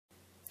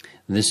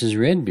This is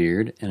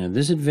Redbeard, and in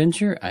this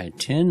adventure I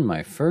attend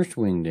my first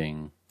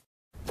wingding.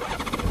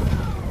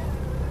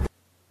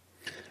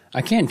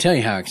 I can't tell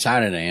you how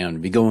excited I am to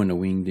be going to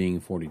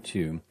Wingding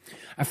 42.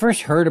 I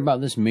first heard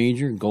about this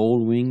major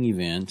Goldwing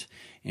event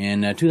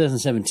in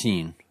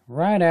 2017,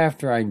 right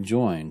after I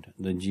joined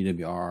the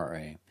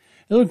GWRRA.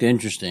 It looked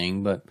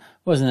interesting, but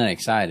wasn't that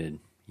excited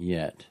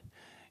yet.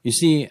 You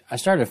see, I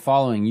started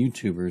following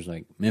YouTubers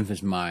like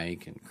Memphis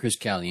Mike and Chris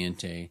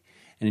Caliente,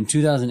 and in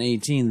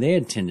 2018 they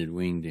attended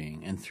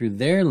Wingding, and through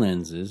their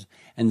lenses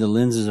and the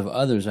lenses of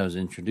others I was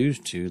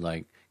introduced to,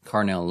 like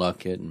Carnell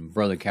Luckett and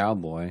Brother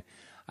Cowboy,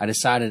 I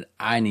decided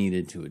I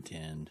needed to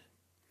attend.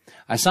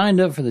 I signed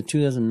up for the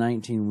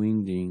 2019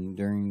 Wingding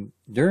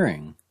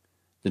during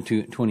the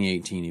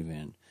 2018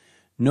 event,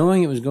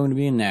 knowing it was going to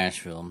be in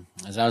Nashville,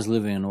 as I was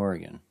living in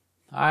Oregon.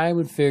 I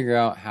would figure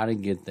out how to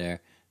get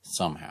there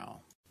somehow.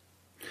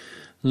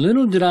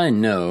 Little did I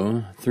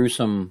know, through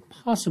some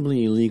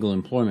possibly illegal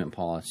employment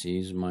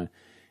policies of my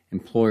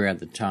employer at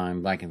the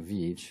time, Black &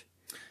 Veatch,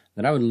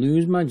 that I would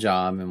lose my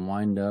job and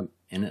wind up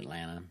in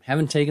Atlanta,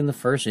 having taken the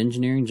first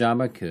engineering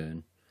job I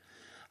could.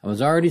 I was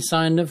already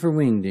signed up for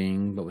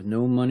Wingding, but with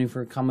no money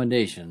for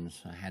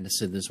accommodations, I had to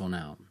sit this one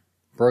out.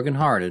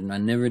 Broken-hearted, I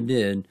never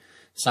did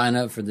sign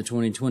up for the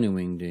 2020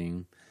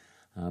 Wingding,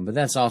 but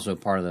that's also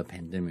part of the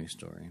pandemic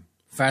story.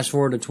 Fast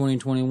forward to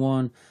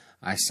 2021,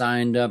 I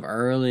signed up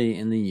early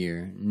in the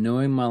year,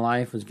 knowing my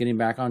life was getting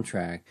back on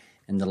track,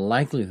 and the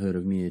likelihood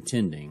of me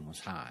attending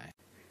was high.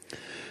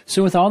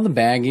 So with all the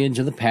baggage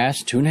of the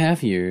past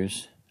 2.5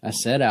 years, I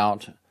set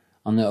out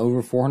on the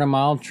over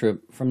 400-mile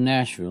trip from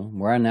Nashville,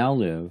 where I now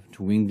live,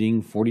 to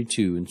Wingding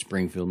 42 in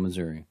Springfield,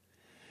 Missouri.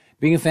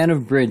 Being a fan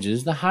of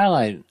bridges, the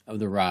highlight of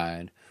the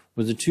ride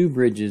was the 2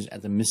 bridges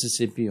at the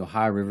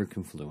Mississippi-Ohio River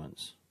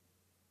confluence.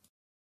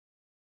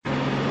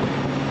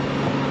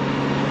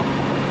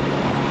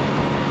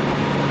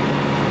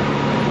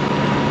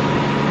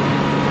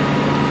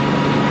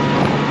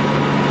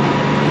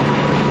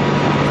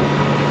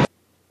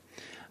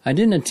 I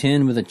didn't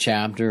attend with a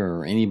chapter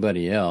or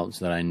anybody else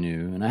that I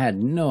knew, and I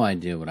had no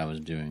idea what I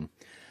was doing.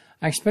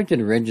 I expected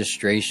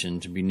registration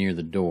to be near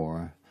the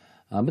door,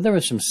 but there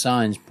were some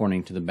signs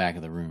pointing to the back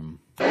of the room.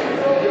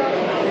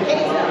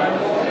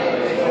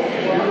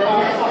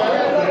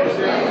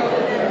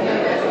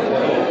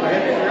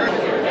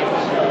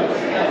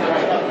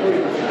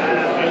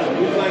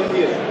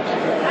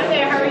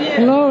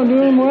 Hello,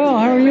 doing well.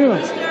 How are you?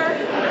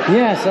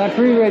 Yes, I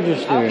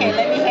pre-registered. Okay,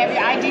 let me have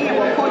your ID and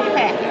we'll pull your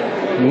packet.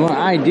 You want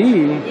ID?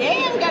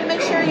 Yeah, we got to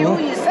make sure you're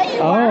who you say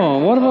you are. Oh,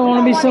 what if I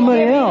want to be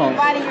somebody else?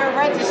 Everybody your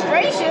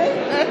registration.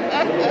 I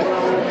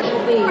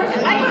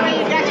like the way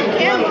you got your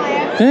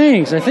camera in.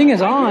 Thanks. I think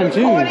it's on,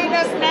 too. Recording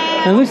us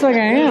now. It looks like I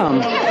am.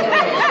 Is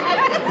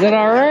that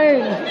all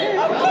right?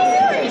 Of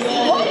course.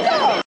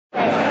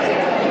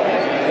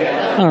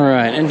 Welcome. All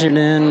right. Entered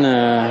in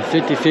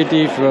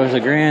 50-50 for both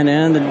the grand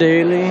and the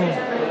daily.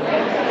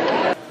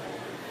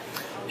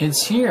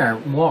 It's here. I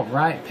walked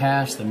right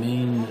past the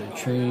main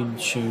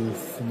trade show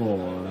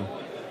floor,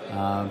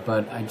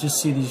 but I just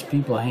see these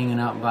people hanging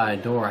out by a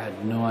door. I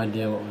had no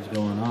idea what was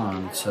going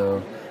on,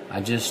 so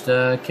I just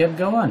kept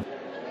going.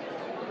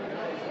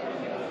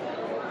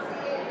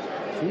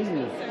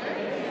 Jesus.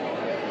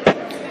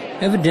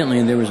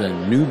 Evidently, there was a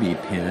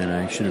Newbie pin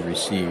I should have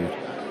received,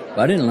 but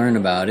I didn't learn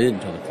about it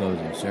until the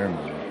closing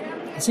ceremony.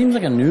 It seems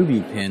like a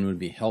Newbie pin would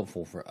be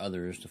helpful for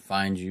others to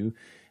find you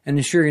and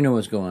ensure you know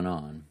what's going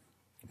on.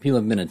 People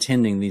have been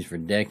attending these for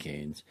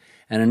decades,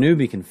 and a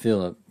newbie can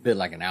feel a bit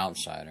like an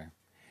outsider.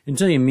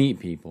 Until you meet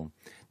people,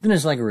 then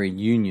it's like a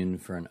reunion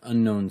for an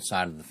unknown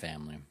side of the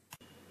family.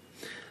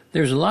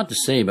 There's a lot to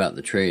say about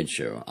the trade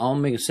show. I'll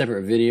make a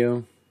separate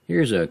video.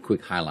 Here's a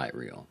quick highlight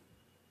reel.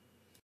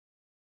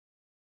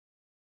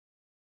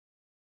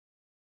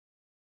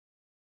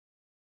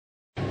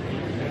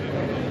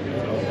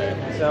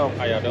 So,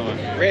 how y'all doing?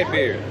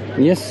 Redbeard.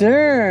 Yes,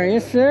 sir.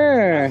 Yes,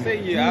 sir.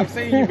 I've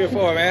seen you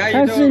before, man. How you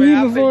I've doing, seen man? you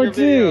I've before,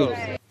 seen your too.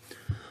 videos.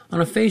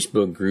 On a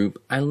Facebook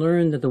group, I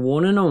learned that the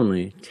one and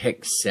only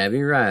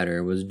tech-savvy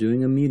rider was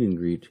doing a meet and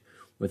greet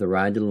with a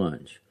ride to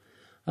lunch.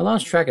 I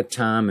lost track of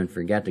time and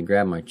forgot to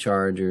grab my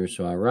charger,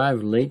 so I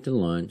arrived late to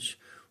lunch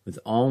with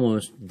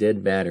almost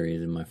dead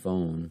batteries in my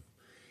phone.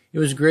 It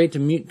was great to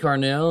meet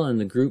Carnell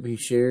and the group. He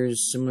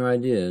shares similar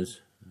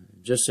ideas.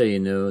 Just so you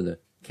know, the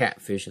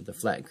catfish at the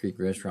Flat Creek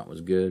restaurant was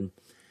good,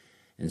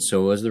 and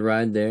so was the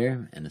ride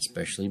there, and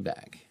especially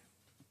back.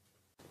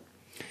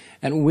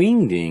 At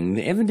Wingding,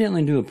 they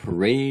evidently do a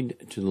parade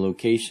to the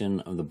location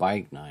of the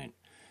bike night.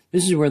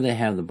 This is where they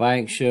have the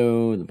bike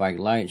show, the bike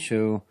light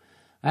show.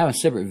 I have a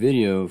separate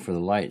video for the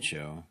light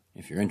show,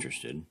 if you're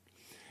interested.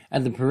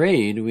 At the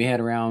parade, we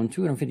had around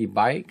 250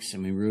 bikes,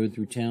 and we rode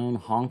through town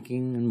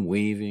honking and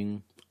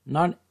waving.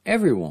 Not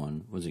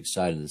everyone was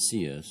excited to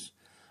see us,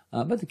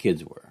 but the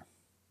kids were.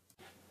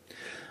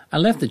 I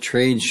left the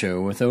trade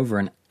show with over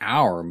an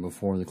hour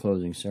before the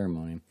closing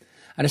ceremony.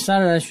 I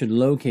decided I should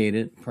locate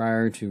it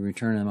prior to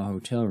returning to my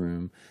hotel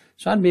room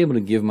so I'd be able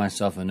to give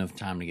myself enough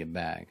time to get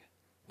back.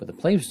 But the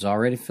place was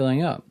already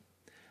filling up.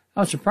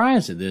 I was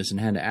surprised at this and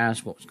had to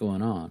ask what was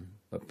going on,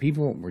 but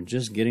people were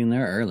just getting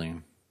there early.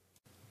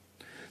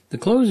 The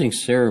closing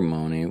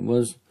ceremony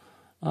was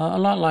a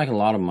lot like a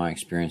lot of my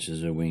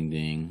experiences at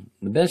Wingding.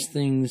 The best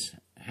things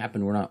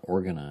happened were not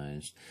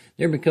organized.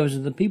 They were because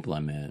of the people I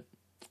met.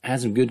 I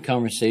had some good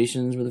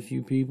conversations with a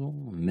few people.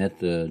 I met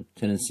the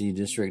Tennessee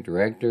District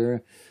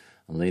Director,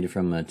 a lady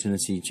from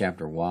Tennessee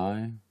Chapter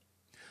Y.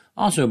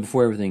 Also,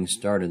 before everything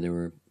started, there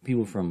were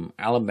people from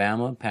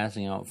Alabama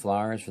passing out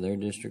flyers for their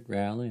district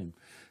rally, and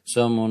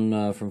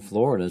someone from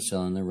Florida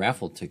selling their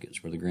raffle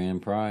tickets where the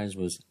grand prize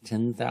was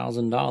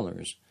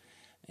 $10,000,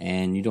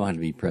 and you don't have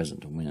to be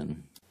present to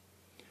win.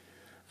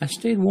 I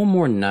stayed one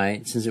more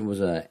night since it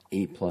was a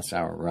 8+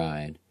 hour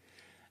ride.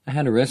 I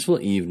had a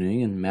restful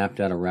evening and mapped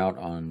out a route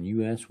on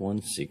US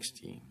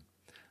 160.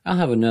 I'll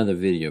have another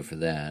video for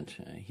that.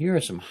 Here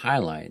are some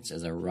highlights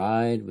as I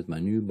ride with my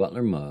new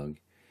Butler mug.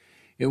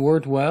 It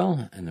worked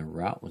well, and the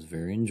route was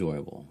very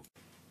enjoyable.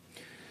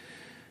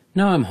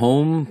 Now I'm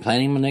home,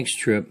 planning my next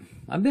trip.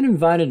 I've been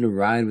invited to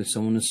ride with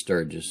someone in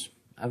Sturgis.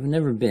 I've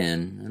never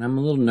been, and I'm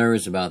a little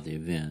nervous about the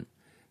event,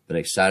 but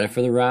excited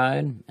for the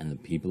ride and the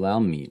people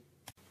I'll meet.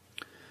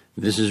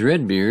 This is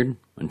Redbeard.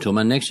 Until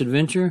my next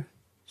adventure,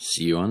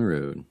 see you on the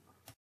road.